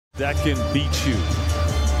that can beat you.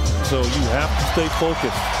 So you have to stay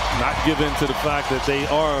focused, not give in to the fact that they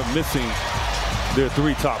are missing their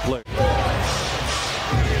 3 top players.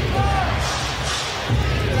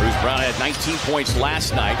 Bruce Brown had 19 points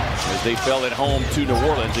last night as they fell at home to New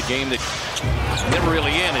Orleans, a game that never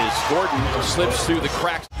really in as Gordon slips through the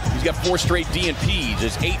cracks. He's got 4 straight DNPs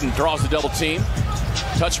as Ayton draws the double team.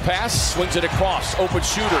 Touch pass, swings it across, open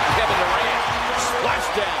shooter, Kevin Durant, splash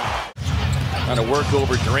down. Trying to work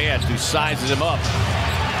over Durant, who sizes him up.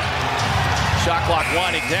 Shot clock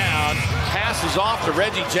winding down, passes off to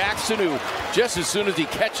Reggie Jackson, who just as soon as he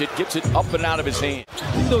catches it, gets it up and out of his hand.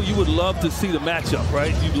 You know, you would love to see the matchup,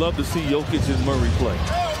 right? You'd love to see Jokic and Murray play.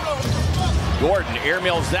 Gordon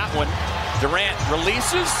airmails that one. Durant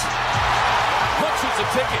releases, punches a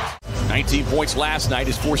ticket. 19 points last night,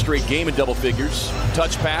 his 4th straight game in double figures.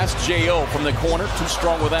 Touch pass, J.O. from the corner, too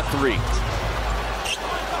strong with that 3.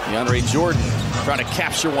 DeAndre Jordan trying to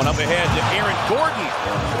capture one up ahead to Aaron Gordon,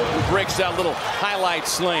 who breaks that little highlight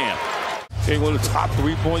slam. He's one of the top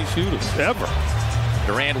 3-point shooters ever.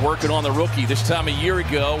 Durant working on the rookie. This time a year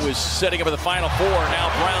ago was setting up at the Final Four. Now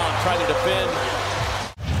Brown trying to defend.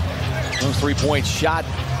 Those 3-point shot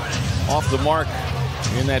off the mark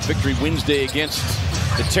in that victory Wednesday against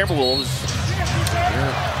the Timberwolves.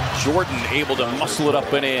 Jordan able to muscle it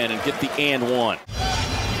up and in and get the and one.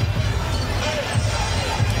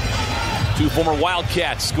 2 former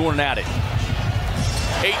Wildcats going at it.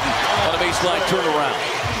 Ayton on a baseline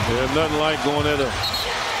turnaround. There's nothing like going at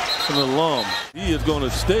an alum. He is going to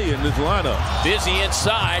stay in this lineup. Busy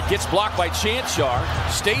inside, gets blocked by Chanchar,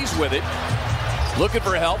 stays with it. Looking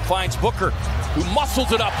for help, finds Booker, who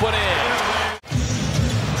muscles it up, put in.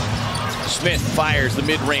 Smith fires the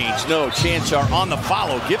mid-range. No, Chanchar on the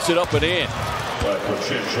follow, gets it up and in.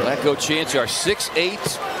 Vlatko Chanchar, 6'8",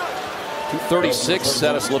 236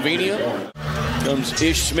 out of Slovenia. Comes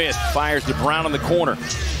Ish Smith, fires to Brown in the corner.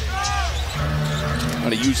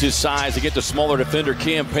 Going to use his size to get the smaller defender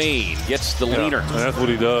campaign. Gets the leaner. That's what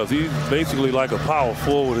he does. He's basically like a power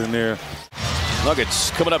forward in there. Nuggets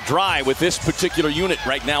coming up dry with this particular unit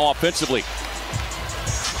right now offensively.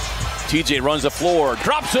 TJ runs the floor,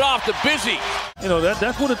 drops it off to Busy. You know,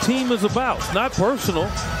 that's what a team is about. It's not personal.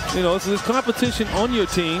 You know, it's this competition on your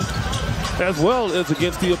team as well as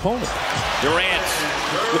against the opponent. Durant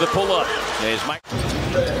with a pull-up. There's Mike.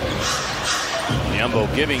 Niambo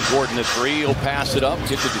giving Gordon the 3. He'll pass it up,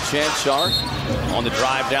 gets it to Chanchar on the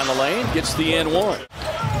drive down the lane, gets the and one.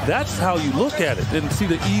 That's how you look at it and see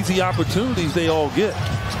the easy opportunities they all get.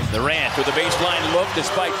 Durant with a baseline look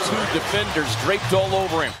despite 2 defenders draped all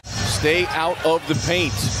over him. Stay out of the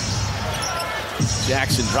paint.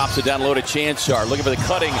 Jackson drops it down low to Chanchar, looking for the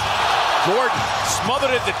cutting. Gordon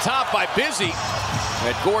smothered at the top by Busy.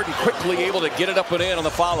 And Gordon quickly able to get it up and in on the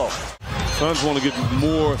follow. Suns want to get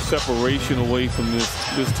more separation away from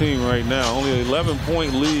this team right now. Only an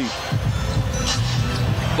 11-point lead.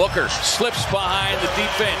 Booker slips behind the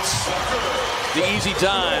defense. The easy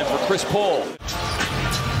dime for Chris Paul.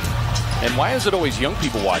 And why is it always young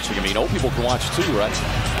people watching? I mean, old people can watch too, right?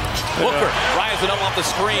 Booker rising up off the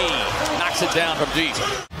screen. Knocks it down from deep.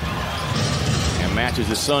 And matches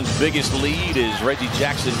the Suns' biggest lead as Reggie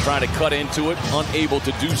Jackson trying to cut into it. Unable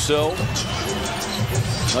to do so.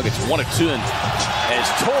 Nuggets 1 of 2 as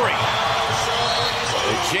Torrey.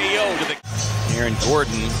 The J.O. to the... Aaron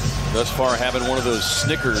Gordon thus far having one of those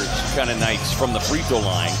Snickers kind of nights from the free throw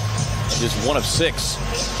line. Just 1 of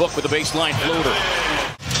 6. Book with the baseline floater.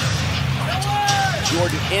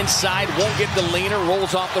 Jordan inside, won't get the leaner,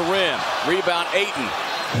 rolls off the rim. Rebound Ayton.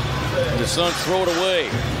 The Suns throw it away.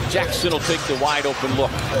 Jackson will take the wide open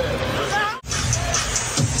look.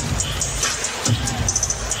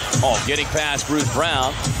 Oh, getting past Bruce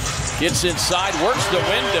Brown. Gets inside, works the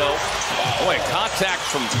window. Boy, contact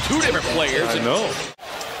from 2 different players. I know.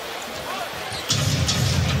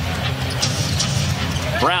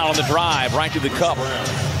 Brown on the drive, right to the cup.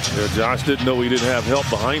 Yeah, Josh didn't know he didn't have help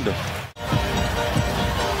behind him.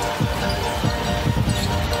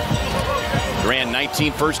 Durant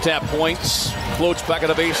 19 first half points. Floats back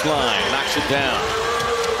at the baseline, knocks it down.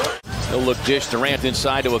 No look dish. Durant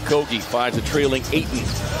inside to Okogie, finds a trailing Ayton.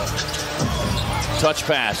 Touch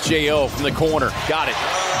pass, J.O. from the corner, got it.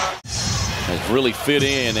 Has really fit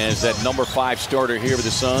in as that number 5 starter here with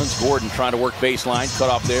the Suns. Gordon trying to work baseline,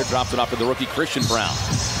 cut off there, drops it off to the rookie Christian Brown.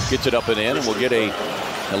 Gets it up and in, and we'll get a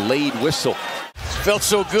laid whistle. Felt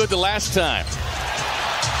so good the last time.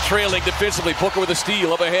 Trailing defensively, Booker with a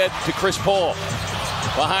steal, up ahead to Chris Paul.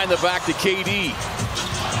 Behind the back to KD.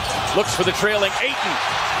 Looks for the trailing Ayton,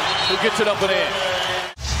 who gets it up and in.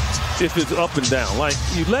 if it's up and down. Like,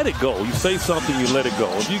 you let it go. You say something, you let it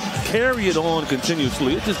go. If you carry it on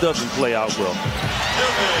continuously, it just doesn't play out well.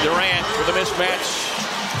 Durant with a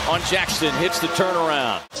mismatch on Jackson. Hits the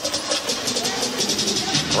turnaround.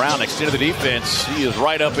 Brown extended the defense. He is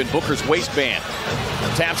right up in Booker's waistband.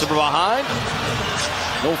 Taps it from behind.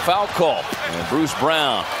 No foul call. And Bruce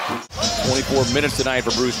Brown. 24 minutes tonight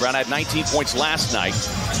for Bruce Brown. Had 19 points last night.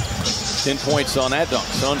 10 points on that dunk.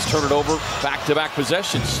 Suns turn it over. Back-to-back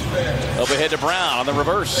possessions. Up ahead to Brown on the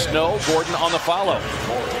reverse. No. Gordon on the follow.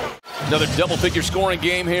 Another double-figure scoring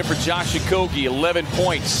game here for Josh Okogie. 11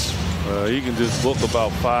 points. He can just book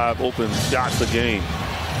about 5 open shots a game.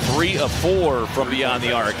 3 of 4 from beyond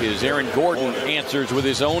the arc as Aaron Gordon answers with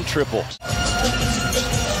his own triple.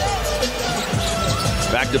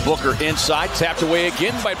 Back to Booker inside. Tapped away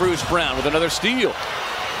again by Bruce Brown with another steal.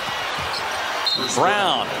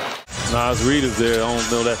 Brown. Nas Reed is there. I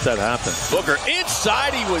don't know that happened. Booker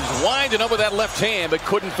inside. He was winding up with that left hand, but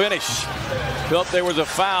couldn't finish. Felt there was a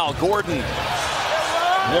foul. Gordon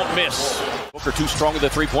won't miss. Booker too strong with the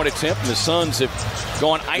three-point attempt, and the Suns have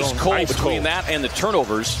gone ice cold between that and the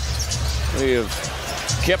turnovers. They have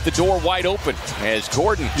kept the door wide open as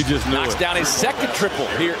Gordon knocks down his second triple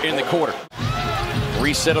here in the quarter.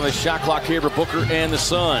 Reset on the shot clock here for Booker and the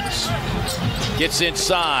Suns. Gets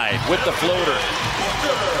inside with the floater.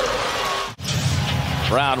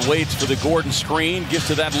 Brown waits for the Gordon screen. Gets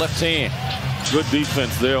to that left hand. Good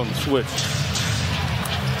defense there on the switch.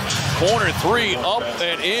 Corner 3 up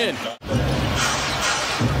and in.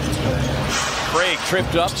 Craig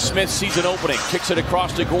tripped up. Smith sees an opening. Kicks it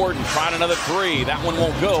across to Gordon. Trying another 3. That one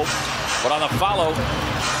won't go. But on the follow,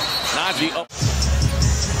 Najee up.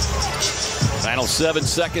 Final 7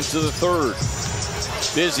 seconds to the third.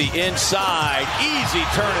 Busy inside. Easy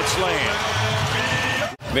turn and slam.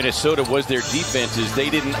 Minnesota was their defense as they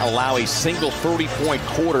didn't allow a single 30-point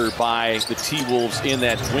quarter by the T-Wolves in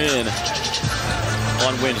that win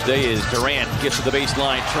on Wednesday as Durant gets to the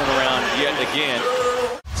baseline, turnaround yet again.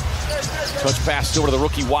 Touch pass over to the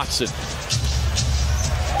rookie Watson.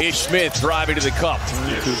 Ish Smith driving to the cup.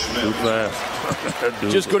 Too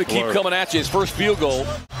fast. Just going to keep coming at you. His first field goal.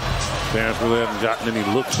 Parents really haven't gotten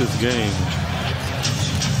any looks this game.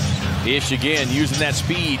 Ish again using that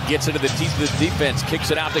speed, gets into the teeth of the defense, kicks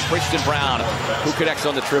it out to Christian Brown, who connects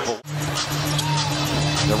on the triple.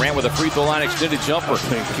 Durant with a free throw line extended jumper.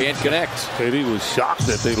 Can't connect. KD was shocked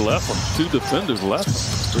that they left him. 2 defenders left him.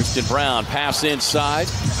 Christian Brown pass inside.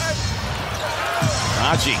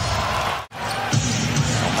 Najee.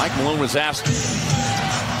 Mike Malone was asked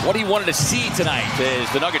what he wanted to see tonight as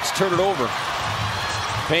the Nuggets turn it over.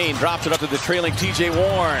 Payne drops it up to the trailing T.J.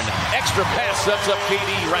 Warren. Extra pass sets up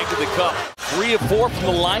KD right to the cup. 3 of 4 from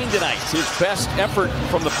the line tonight. His best effort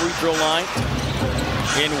from the free throw line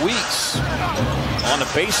in weeks. On the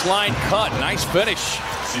baseline cut. Nice finish.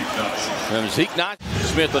 And Zeke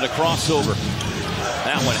Smith on a crossover.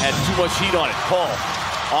 That one had too much heat on it. Paul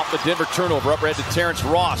off the Denver turnover. Up red to Terrence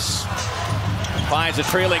Ross. Finds a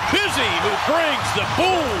trailing Busy who brings the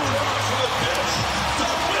boom.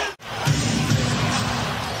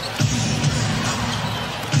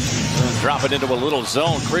 Drop it into a little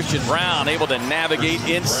zone. Christian Brown able to navigate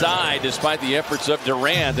inside despite the efforts of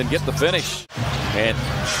Durant and get the finish. And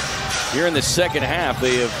here in the second half,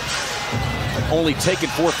 they have only taken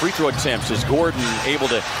 4 free throw attempts as Gordon able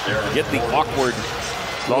to get the awkward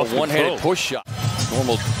one-handed push shot.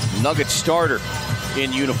 Normal Nuggets starter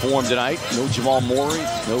in uniform tonight. No Jamal Murray,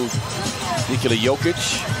 no Nikola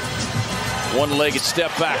Jokic. One-legged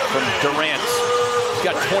step back from Durant. He's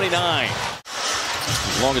got 29.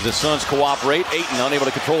 As long as the Suns cooperate, Ayton unable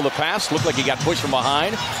to control the pass. Looked like he got pushed from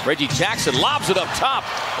behind. Reggie Jackson lobs it up top,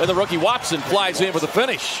 and the rookie Watson flies in for the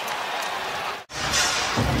finish.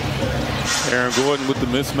 Aaron Gordon with the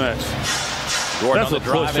mismatch. Gordon on the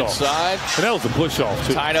drive inside. And that was a push-off,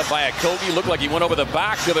 too. Tied up by Okogie. Looked like he went over the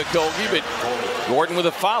back of Okogie, but Gordon with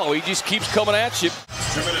a follow. He just keeps coming at you.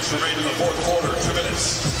 2 minutes remaining in the fourth quarter. 2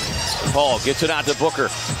 minutes. Paul gets it out to Booker.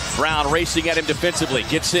 Brown racing at him defensively.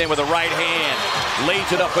 Gets in with a right hand.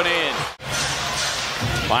 Lays it up and in.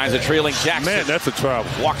 Finds a trailing Jackson. Man, that's a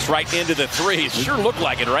travel. Walks right into the 3. It sure looked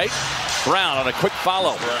like it, right? Brown on a quick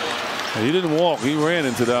follow. He didn't walk. He ran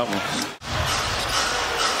into that one.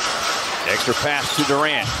 Extra pass to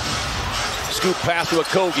Durant. Scoop pass to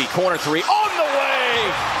Okogie. Corner 3 on the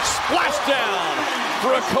way. Splash down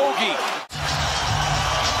for Okogie.